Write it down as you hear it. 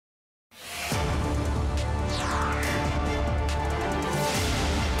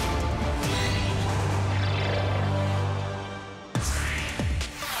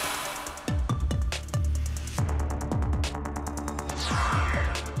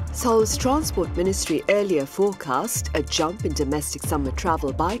Seoul's Transport Ministry earlier forecast a jump in domestic summer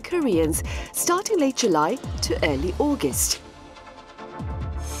travel by Koreans starting late July to early August.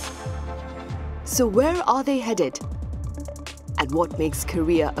 So where are they headed? And what makes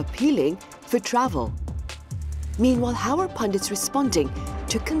Korea appealing for travel? Meanwhile, how are pundits responding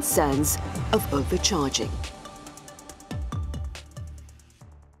to concerns of overcharging?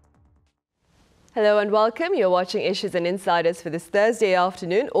 Hello and welcome. You're watching Issues and Insiders for this Thursday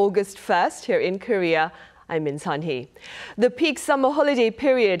afternoon, August 1st, here in Korea. I'm Min Sunhee. The peak summer holiday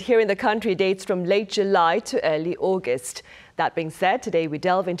period here in the country dates from late July to early August. That being said, today we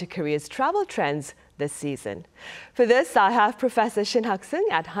delve into Korea's travel trends this season. For this, I have Professor Shin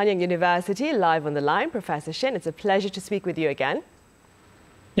Hak-seung at Hanyang University live on the line. Professor Shin, it's a pleasure to speak with you again.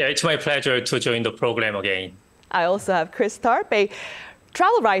 Yeah, it's my pleasure to join the program again. I also have Chris Tharp, a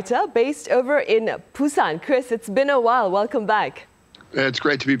travel writer based over in Busan. Chris, it's been a while. Welcome back. It's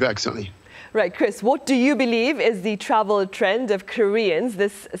great to be back, Sunny. Right, Chris, what do you believe is the travel trend of Koreans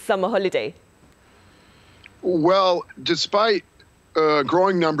this summer holiday? Well, despite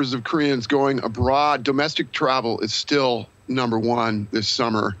growing numbers of Koreans going abroad, domestic travel is still number one this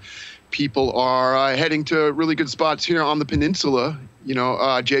summer. People are heading to really good spots here on the peninsula. You know,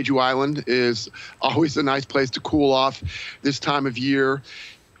 Jeju Island is always a nice place to cool off this time of year.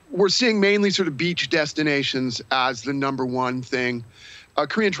 We're seeing mainly sort of beach destinations as the number one thing.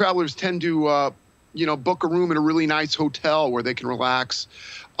 Korean travelers tend to, book a room in a really nice hotel where they can relax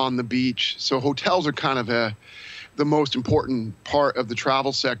on the beach. So hotels are kind of the most important part of the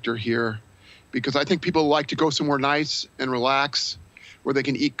travel sector here, because I think people like to go somewhere nice and relax where they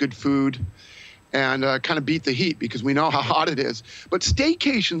can eat good food and kind of beat the heat, because we know how hot it is. But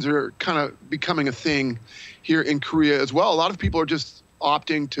staycations are kind of becoming a thing here in Korea as well. A lot of people are just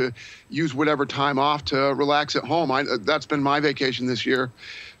opting to use whatever time off to relax at home. That's been my vacation this year.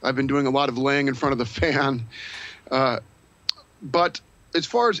 I've been doing a lot of laying in front of the fan. But as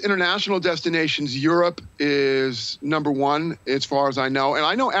far as international destinations, Europe is number one as far as I know. And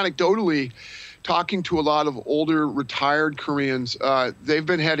I know anecdotally, talking to a lot of older retired Koreans, they've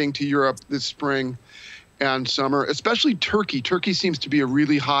been heading to Europe this spring and summer, especially Turkey. Turkey seems to be a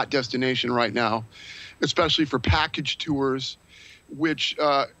really hot destination right now, especially for package tours, which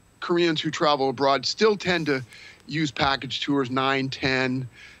Koreans who travel abroad still tend to use package tours, 9, 10,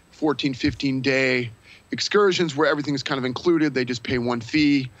 14, 15-day excursions where everything is kind of included. They just pay one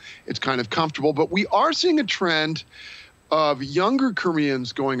fee. It's kind of comfortable. But we are seeing a trend of younger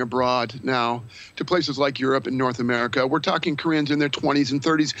Koreans going abroad now to places like Europe and North America. We're talking Koreans in their 20s and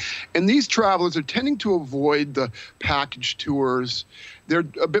 30s. And these travelers are tending to avoid the package tours. They're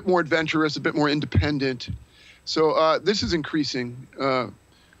a bit more adventurous, a bit more independent. So this is increasing.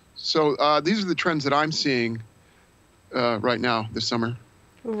 So these are the trends that I'm seeing right now this summer.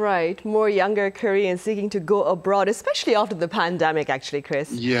 Right, more younger Koreans seeking to go abroad, especially after the pandemic, actually,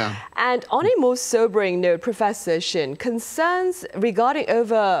 Chris. Yeah. And on a more sobering note, Professor Shin, concerns regarding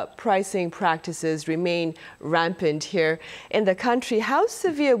overpricing practices remain rampant here in the country. How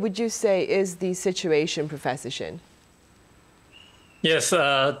severe would you say is the situation, Professor Shin? Yes,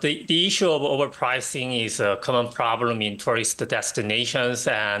 the issue of overpricing is a common problem in tourist destinations,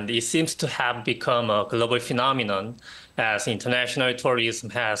 and it seems to have become a global phenomenon as international tourism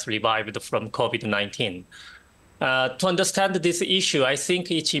has revived from COVID-19. To understand this issue, I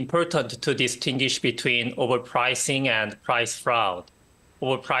think it's important to distinguish between overpricing and price fraud.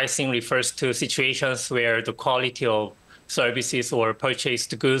 Overpricing refers to situations where the quality of services or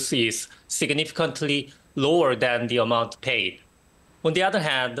purchased goods is significantly lower than the amount paid. On the other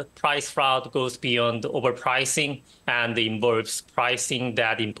hand, price fraud goes beyond overpricing and involves pricing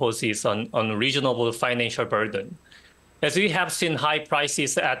that imposes an unreasonable financial burden. As we have seen high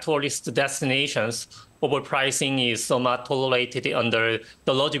prices at tourist destinations, overpricing is somewhat tolerated under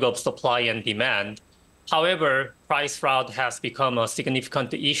the logic of supply and demand. However, price fraud has become a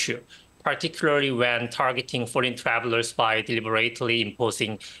significant issue, particularly when targeting foreign travelers by deliberately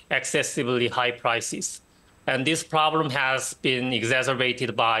imposing excessively high prices. And this problem has been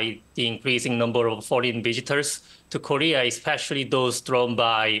exacerbated by the increasing number of foreign visitors to Korea, especially those drawn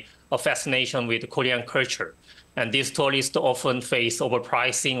by a fascination with Korean culture. And these tourists often face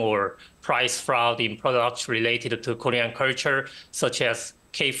overpricing or price fraud in products related to Korean culture, such as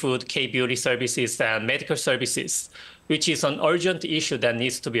K-food, K-beauty services, and medical services, which is an urgent issue that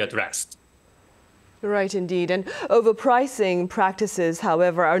needs to be addressed. Right, indeed. And overpricing practices,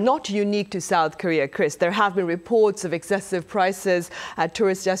 however, are not unique to South Korea, Chris. There have been reports of excessive prices at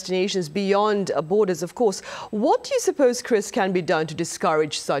tourist destinations beyond borders, of course. What do you suppose, Chris, can be done to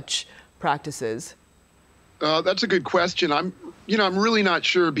discourage such practices? That's a good question. I'm really not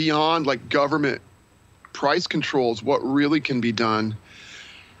sure beyond like government price controls what really can be done.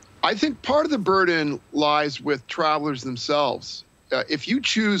 I think part of the burden lies with travelers themselves. If you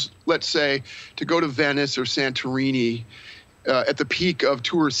choose, let's say, to go to Venice or Santorini at the peak of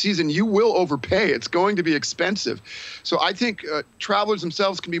tourist season, you will overpay. It's going to be expensive. So I think travelers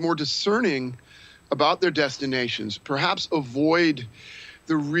themselves can be more discerning about their destinations, perhaps avoid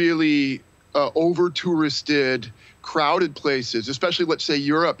the really over-touristed, crowded places, especially, let's say,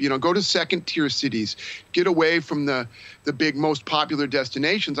 Europe. Go to second-tier cities. Get away from the big, most popular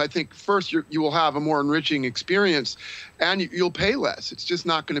destinations. I think, first, you will have a more enriching experience, and you'll pay less. It's just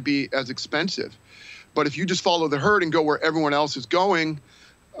not going to be as expensive. But if you just follow the herd and go where everyone else is going,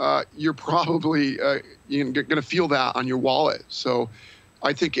 you're probably going to feel that on your wallet. So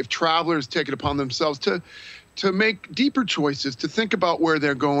I think if travelers take it upon themselves to make deeper choices, to think about where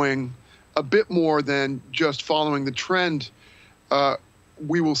they're going a bit more than just following the trend,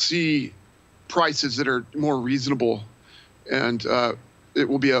 we will see prices that are more reasonable, and it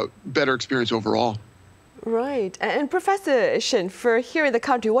will be a better experience overall. Right. And Professor Shin, for here in the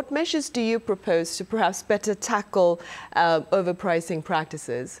country, what measures do you propose to perhaps better tackle overpricing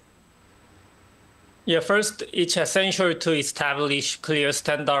practices? Yeah, first, it's essential to establish clear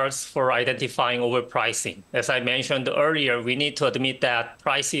standards for identifying overpricing. As I mentioned earlier, we need to admit that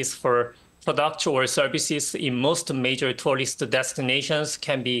prices for products or services in most major tourist destinations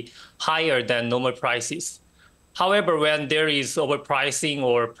can be higher than normal prices. However, when there is overpricing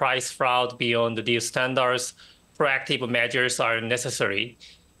or price fraud beyond these standards, proactive measures are necessary.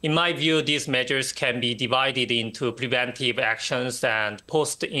 In my view, these measures can be divided into preventive actions and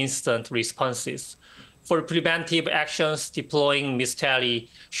post-instant responses. For preventive actions, deploying mystery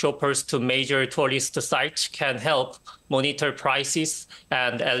shoppers to major tourist sites can help monitor prices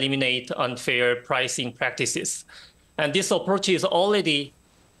and eliminate unfair pricing practices. And this approach is already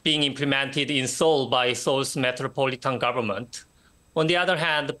being implemented in Seoul by Seoul's metropolitan government. On the other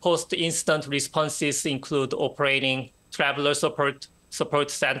hand, post-instant responses include operating traveler support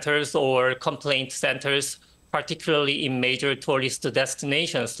centers or complaint centers, particularly in major tourist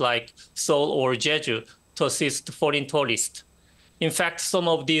destinations like Seoul or Jeju, to assist foreign tourists. In fact, some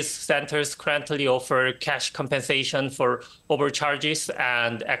of these centers currently offer cash compensation for overcharges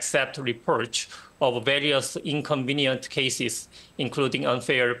and accept reports of various inconvenient cases, including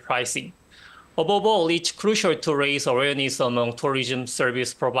unfair pricing. Above all, it's crucial to raise awareness among tourism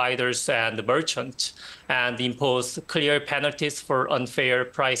service providers and merchants and impose clear penalties for unfair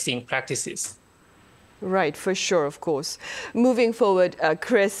pricing practices. Right, for sure, of course. Moving forward,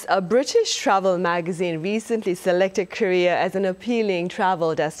 Chris, a British travel magazine recently selected Korea as an appealing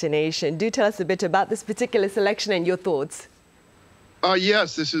travel destination. Do tell us a bit about this particular selection and your thoughts.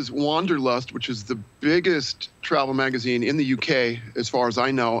 Yes, this is Wanderlust, which is the biggest travel magazine in the UK, as far as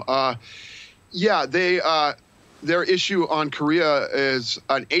I know. Yeah, their issue on Korea is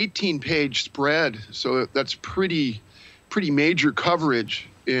an 18-page spread, so that's pretty major coverage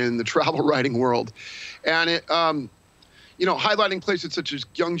in the travel writing world. And it, highlighting places such as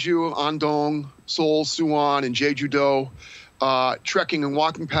Gyeongju, Andong, Seoul, Suwon, and Jeju-do, trekking and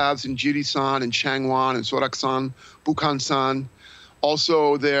walking paths in Jirisan and Changwon and Soraksan, Bukhansan.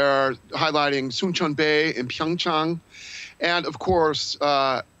 Also, they're highlighting Suncheon Bay and Pyeongchang, and of course,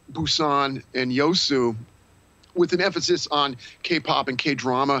 Busan and Yeosu, with an emphasis on K-pop and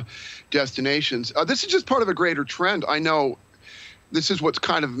K-drama destinations. This is just part of a greater trend. I know this is what's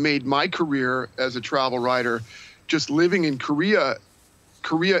kind of made my career as a travel writer. Just living in Korea,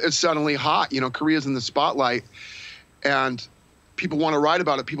 Korea is suddenly hot. Korea's in the spotlight, and people want to write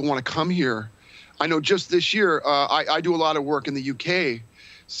about it. People want to come here. I know just this year, I do a lot of work in the UK,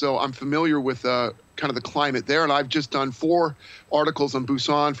 so I'm familiar with kind of the climate there. And I've just done 4 articles on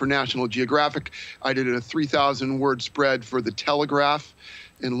Busan for National Geographic. I did a 3,000-word spread for The Telegraph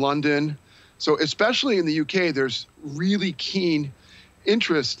in London. So especially in the UK, there's really keen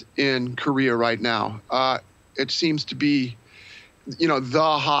interest in Korea right now. It seems to be, the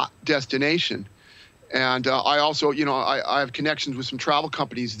hot destination. And I also, I have connections with some travel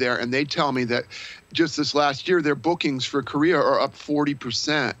companies there, and they tell me that just this last year, their bookings for Korea are up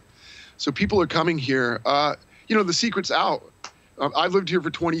 40%. So people are coming here. The secret's out. I've lived here for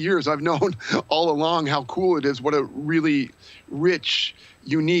 20 years. I've known all along how cool it is, what a really rich,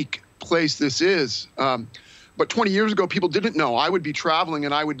 unique place this is. But 20 years ago, people didn't know. I would be traveling,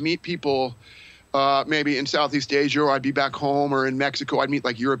 and I would meet people maybe in Southeast Asia, or I'd be back home, or in Mexico. I'd meet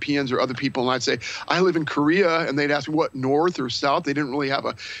like Europeans or other people, and I'd say, I live in Korea, and they'd ask me what, north or south? They didn't really have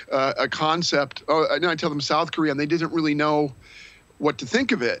a concept. And I'd tell them South Korea, and they didn't really know what to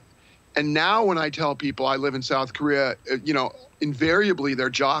think of it. And now when I tell people I live in South Korea, invariably their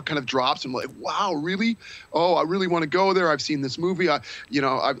jaw kind of drops. I'm like, wow, really? Oh, I really want to go there. I've seen this movie. I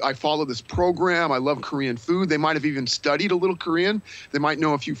follow this program. I love Korean food. They might have even studied a little Korean. They might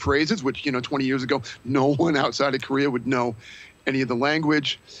know a few phrases, which, 20 years ago, no one outside of Korea would know any of the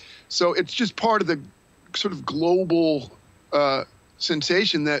language. So it's just part of the sort of global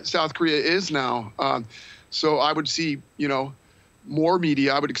sensation that South Korea is now. So I would see, more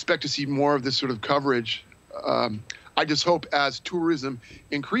media. I would expect to see more of this sort of coverage. I just hope as tourism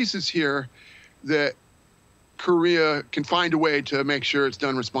increases here that Korea can find a way to make sure it's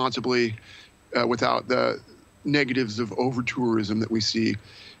done responsibly without the negatives of over-tourism that we see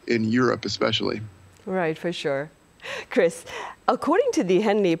in Europe especially. Right, for sure. Chris, according to the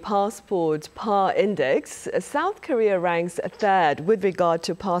Henley Passport Power Index, South Korea ranks third with regard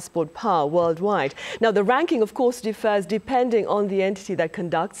to passport power worldwide. Now, the ranking, of course, differs depending on the entity that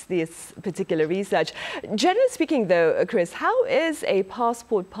conducts this particular research. Generally speaking, though, Chris, how is a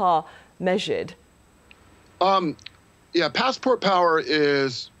passport power measured? Passport power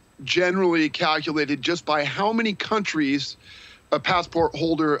is generally calculated just by how many countries a passport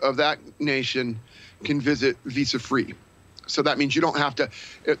holder of that nation can visit visa-free. So that means you don't have to,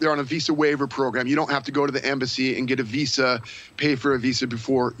 they're on a visa waiver program. You don't have to go to the embassy and get a visa, pay for a visa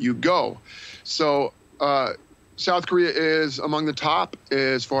before you go. So South Korea is among the top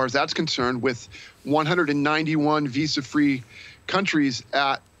as far as that's concerned, with 191 visa-free countries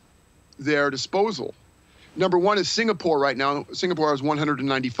at their disposal. Number one is Singapore right now. Singapore has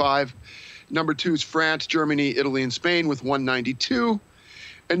 195. Number two is France, Germany, Italy, and Spain with 192.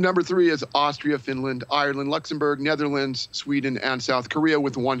 And number three is Austria, Finland, Ireland, Luxembourg, Netherlands, Sweden, and South Korea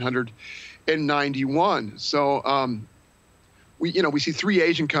with 191. So we see three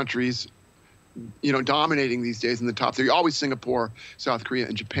Asian countries, dominating these days in the top three. Always Singapore, South Korea,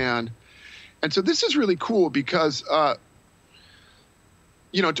 and Japan. And so this is really cool because,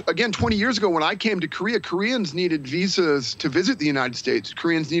 again, 20 years ago when I came to Korea, Koreans needed visas to visit the United States.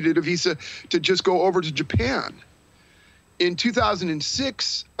 Koreans needed a visa to just go over to Japan. In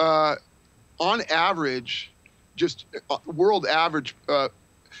 2006, on average, just world average, a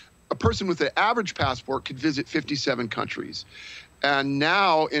person with an average passport could visit 57 countries. And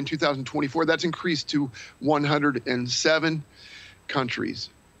now in 2024, that's increased to 107 countries.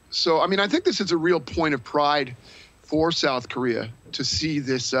 So, I think this is a real point of pride for South Korea to see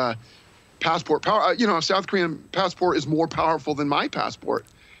this passport power. A South Korean passport is more powerful than my passport,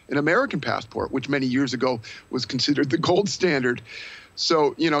 an American passport, which many years ago was considered the gold standard.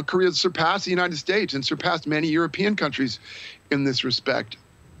 So, Korea surpassed the United States and surpassed many European countries in this respect.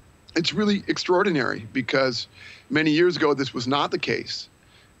 It's really extraordinary because many years ago, this was not the case.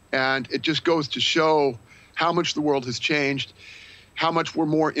 And it just goes to show how much the world has changed, how much we're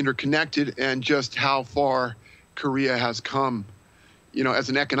more interconnected, and just how far Korea has come, as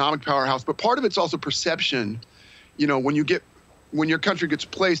an economic powerhouse. But part of it's also perception. When your country gets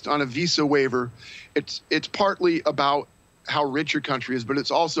placed on a visa waiver, it's partly about how rich your country is, but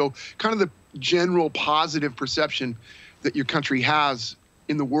it's also kind of the general positive perception that your country has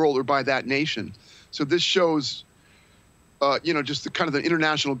in the world or by that nation. So this shows, just the kind of the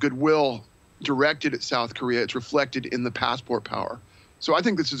international goodwill directed at South Korea. It's reflected in the passport power. So I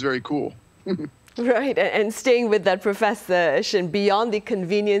think this is very cool. Right, and staying with that, Professor Shin, beyond the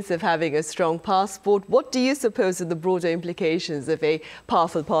convenience of having a strong passport, what do you suppose are the broader implications of a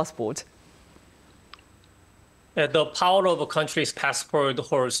powerful passport? The power of a country's passport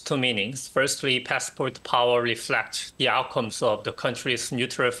holds two meanings. Firstly, passport power reflects the outcomes of the country's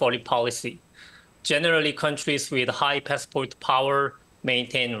neutral foreign policy. Generally, countries with high passport power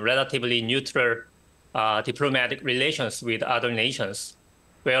maintain relatively neutral diplomatic relations with other nations,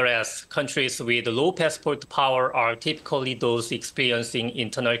 whereas countries with low passport power are typically those experiencing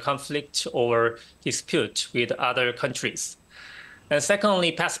internal conflict or dispute with other countries. And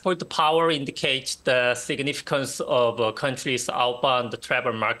secondly, passport power indicates the significance of a country's outbound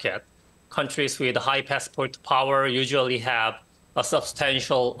travel market. Countries with high passport power usually have a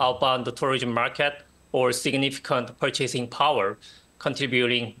substantial outbound tourism market or significant purchasing power,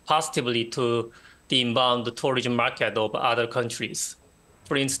 contributing positively to the inbound tourism market of other countries.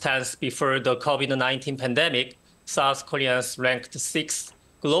 For instance, before the COVID-19 pandemic, South Koreans ranked 6th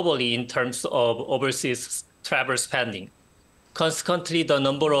globally in terms of overseas travel spending. Consequently, the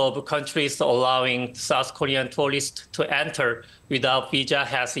number of countries allowing South Korean tourists to enter without visa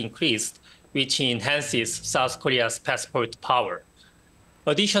has increased, which enhances South Korea's passport power.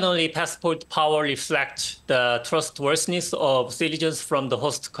 Additionally, passport power reflects the trustworthiness of citizens from the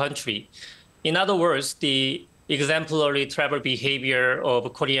host country. In other words, the exemplary travel behavior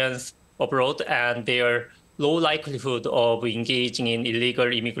of Koreans abroad and their low likelihood of engaging in illegal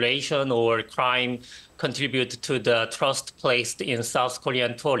immigration or crime contribute to the trust placed in South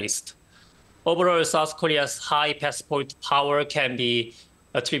Korean tourists. Overall, South Korea's high passport power can be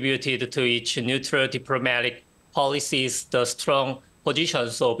attributed to its neutral diplomatic policies, the strong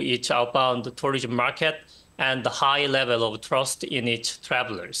positions of its outbound tourism market, and the high level of trust in its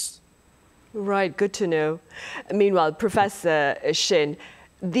travelers. Right, good to know. Meanwhile, Professor Shin,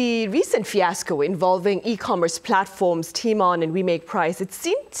 the recent fiasco involving e-commerce platforms Tmall and We Make Price, it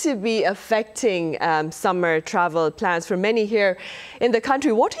seemed to be affecting summer travel plans for many here in the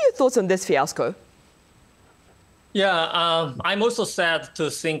country. What are your thoughts on this fiasco? Yeah, I'm also sad to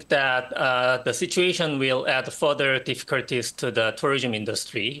think that the situation will add further difficulties to the tourism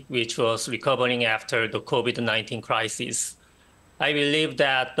industry, which was recovering after the COVID-19 crisis. I believe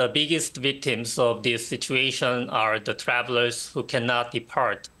that the biggest victims of this situation are the travelers who cannot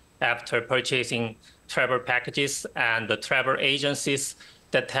depart after purchasing travel packages and the travel agencies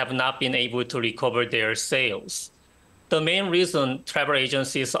that have not been able to recover their sales. The main reason travel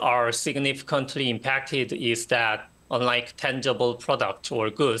agencies are significantly impacted is that, unlike tangible products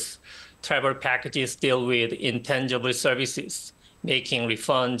or goods, travel packages deal with intangible services, making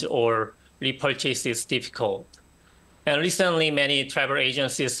refunds or repurchases difficult. And recently, many travel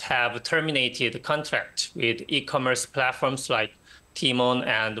agencies have terminated contracts with e-commerce platforms like Tmall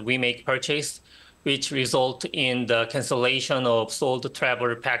and We Make Purchase, which result in the cancellation of sold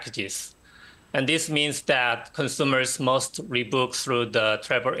travel packages. And this means that consumers must rebook through the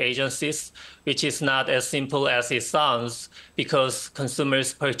travel agencies, which is not as simple as it sounds because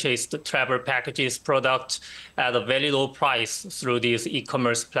consumers purchased travel packages products at a very low price through these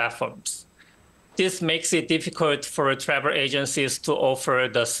e-commerce platforms. This makes it difficult for travel agencies to offer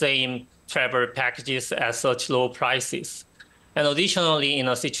the same travel packages at such low prices. And additionally, in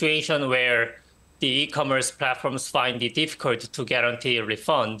a situation where the e-commerce platforms find it difficult to guarantee a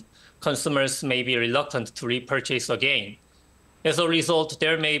refund, consumers may be reluctant to repurchase again. As a result,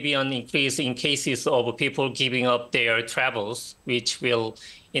 there may be an increase in cases of people giving up their travels, which will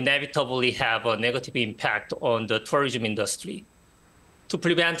inevitably have a negative impact on the tourism industry. To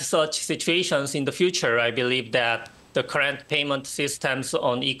prevent such situations in the future, I believe that the current payment systems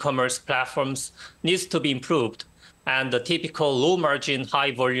on e-commerce platforms needs to be improved, and the typical low-margin,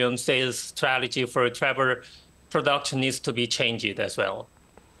 high-volume sales strategy for travel production needs to be changed as well.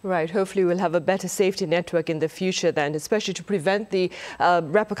 Right. Hopefully we'll have a better safety network in the future then, especially to prevent the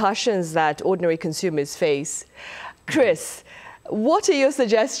repercussions that ordinary consumers face. Chris, what are your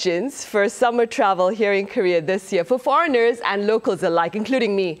suggestions for summer travel here in Korea this year for foreigners and locals alike,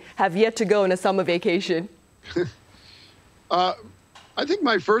 including me, have yet to go on a summer vacation? I think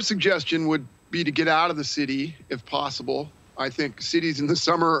my first suggestion would be to get out of the city if possible. I think cities in the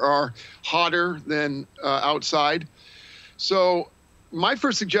summer are hotter than outside. So my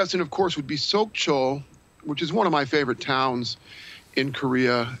first suggestion, of course, would be Sokcho, which is one of my favorite towns in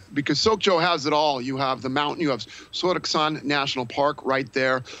Korea, because Sokcho has it all. You have the mountain, you have Soroksan National Park right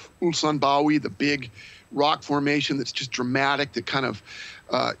there, Ulsanbawi, the big rock formation that's just dramatic, that kind of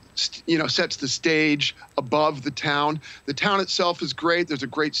sets the stage above the town. The town itself is great. There's a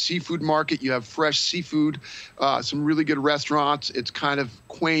great seafood market. You have fresh seafood, some really good restaurants. It's kind of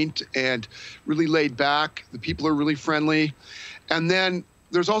quaint and really laid back. The people are really friendly. And then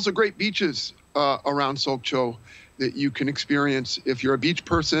there's also great beaches around Sokcho that you can experience. If you're a beach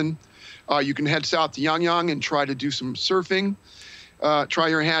person, you can head south to Hanyang and try to do some surfing. Try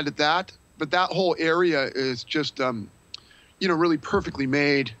your hand at that. But that whole area is just, really perfectly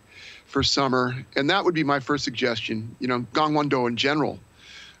made for summer. And that would be my first suggestion, Gangwon-do in general.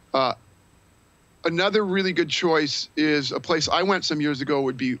 Another really good choice is a place I went some years ago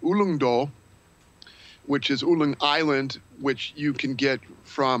would be Ulleung-do, which is Ulleung Island, which you can get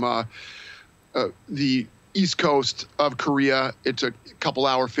from the east coast of Korea. It's a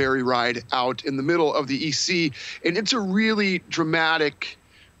couple-hour ferry ride out in the middle of the East Sea, and it's a really dramatic,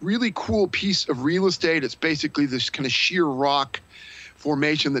 really cool piece of real estate. It's basically this kind of sheer rock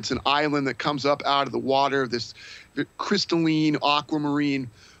formation that's an island that comes up out of the water, this crystalline aquamarine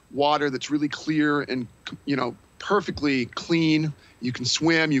water that's really clear and, perfectly clean. You can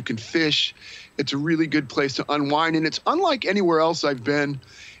swim, you can fish. It's a really good place to unwind, and it's unlike anywhere else I've been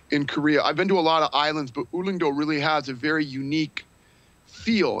in Korea. I've been to a lot of islands, but Ulleung-do really has a very unique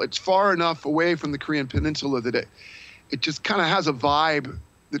feel. It's far enough away from the Korean peninsula that it just kind of has a vibe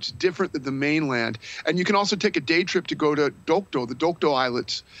that's different than the mainland. And you can also take a day trip to go to Dokdo, the Dokdo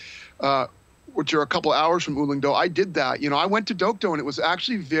Islets, which are a couple hours from Ulleung-do. I did that. I went to Dokdo, and it was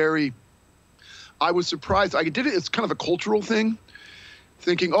actually I was surprised. I did it. It's kind of a cultural thing.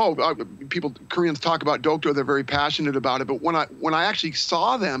 thinking, Koreans talk about Dokdo, they're very passionate about it. But when I actually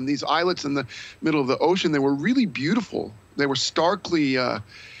saw them, these islets in the middle of the ocean, they were really beautiful. They were starkly,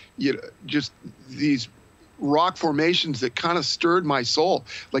 just these rock formations that kind of stirred my soul,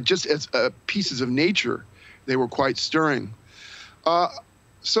 like just as pieces of nature. They were quite stirring.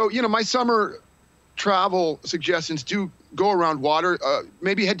 So, my summer travel suggestions do go around water.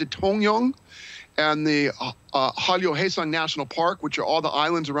 Maybe head to Tongyong and the Hanyang National Park, which are all the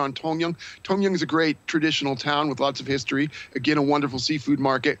islands around Tongyong. Tongyong is a great traditional town with lots of history. Again, a wonderful seafood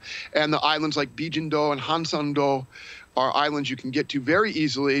market. And the islands like Bijindo and Hansan-do are islands you can get to very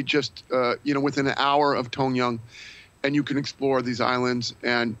easily, just within an hour of Tongyong. And you can explore these islands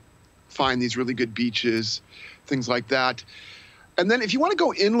and find these really good beaches, things like that. And then if you want to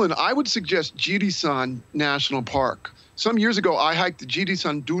go inland, I would suggest Jirisan National Park. Some years ago, I hiked the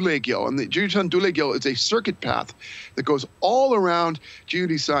Jirisan Dulegil, and the Jirisan Dulegil is a circuit path that goes all around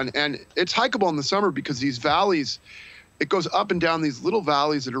Jirisan, and it's hikeable in the summer because these valleys, it goes up and down these little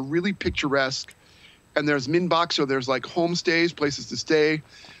valleys that are really picturesque, and there's minbak, so there's like homestays, places to stay,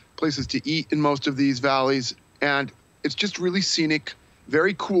 places to eat in most of these valleys, and it's just really scenic,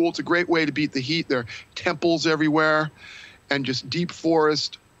 very cool. It's a great way to beat the heat. There are temples everywhere, and just deep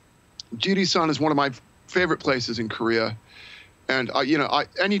forest. Jirisan is one of my favorite places in Korea. And,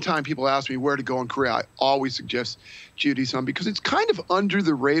 anytime people ask me where to go in Korea, I always suggest Jirisan because it's kind of under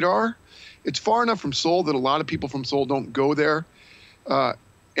the radar. It's far enough from Seoul that a lot of people from Seoul don't go there.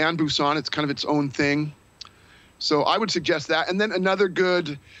 And Busan, it's kind of its own thing. So I would suggest that. And then another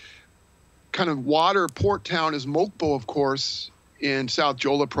good kind of water port town is Mokpo, of course, in South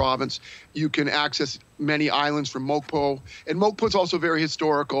Jeolla province. You can access many islands from Mokpo. And Mokpo is also very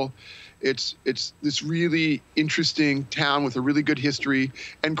historical. It's this really interesting town with a really good history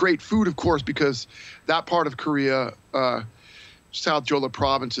and great food, of course, because that part of Korea, South Jeolla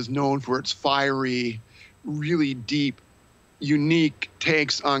province, is known for its fiery, really deep, unique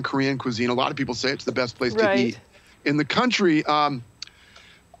takes on Korean cuisine. A lot of people say it's the best place to eat in the country. I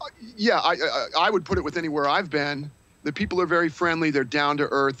would put it with anywhere I've been. The people are very friendly. They're down to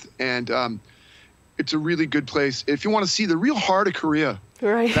earth, and it's a really good place. If you want to see the real heart of Korea,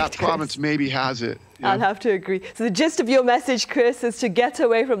 that province maybe has it. I'll have to agree. So the gist of your message, Chris, is to get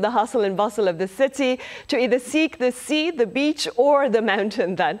away from the hustle and bustle of the city, to either seek the sea, the beach, or the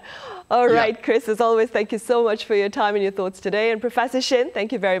mountain then. All right, Chris, as always, thank you so much for your time and your thoughts today. And Professor Shin,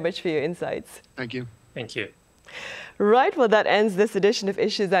 thank you very much for your insights. Thank you. Thank you. Right, well, that ends this edition of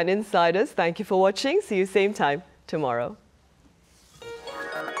Issues and Insiders. Thank you for watching. See you same time tomorrow.